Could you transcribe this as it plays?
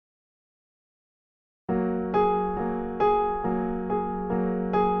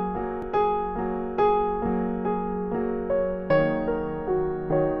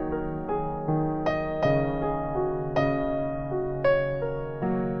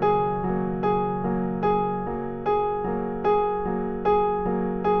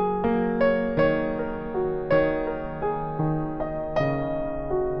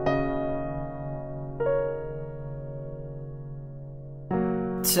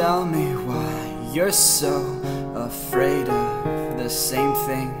Tell me why you're so afraid of the same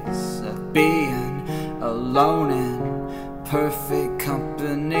things, of being alone in perfect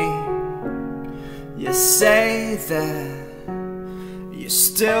company. You say that you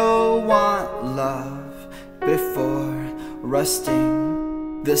still want love before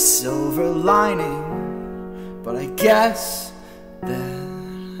rusting the silver lining, but I guess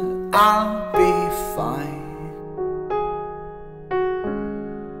that I'll be fine.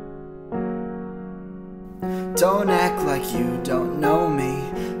 Don't act like you don't know me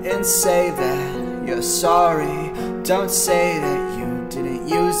and say that you're sorry. Don't say that you didn't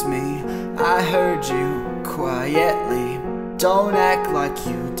use me. I heard you quietly. Don't act like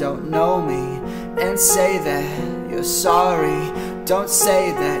you don't know me and say that you're sorry. Don't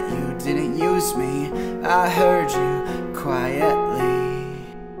say that you didn't use me. I heard you quietly.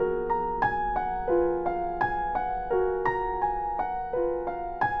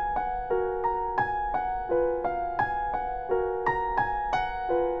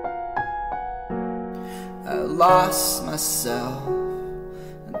 I lost myself,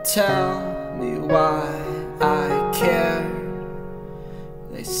 and tell me why I care.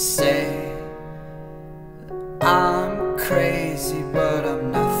 They say that I'm crazy, but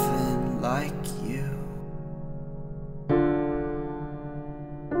I'm nothing like you.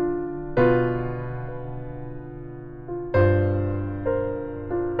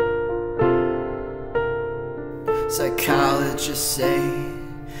 Psychologists say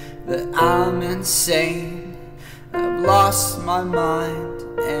that I'm insane. I've lost my mind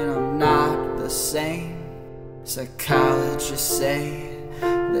and I'm not the same. Psychologists say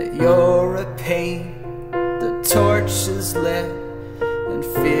that you're a pain. The torch is lit and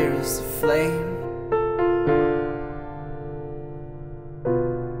fear is the flame.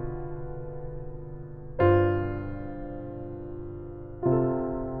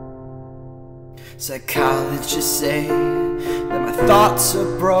 Psychologists say that my thoughts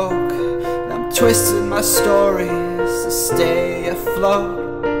are broke, and I'm twisting my stories to stay afloat.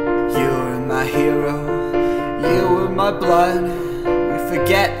 You were my hero, you were my blood. We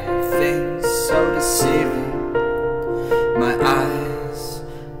forget things so deceiving. My eyes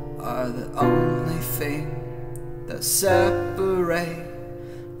are the only thing that separate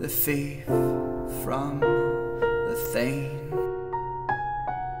the thief from the thing.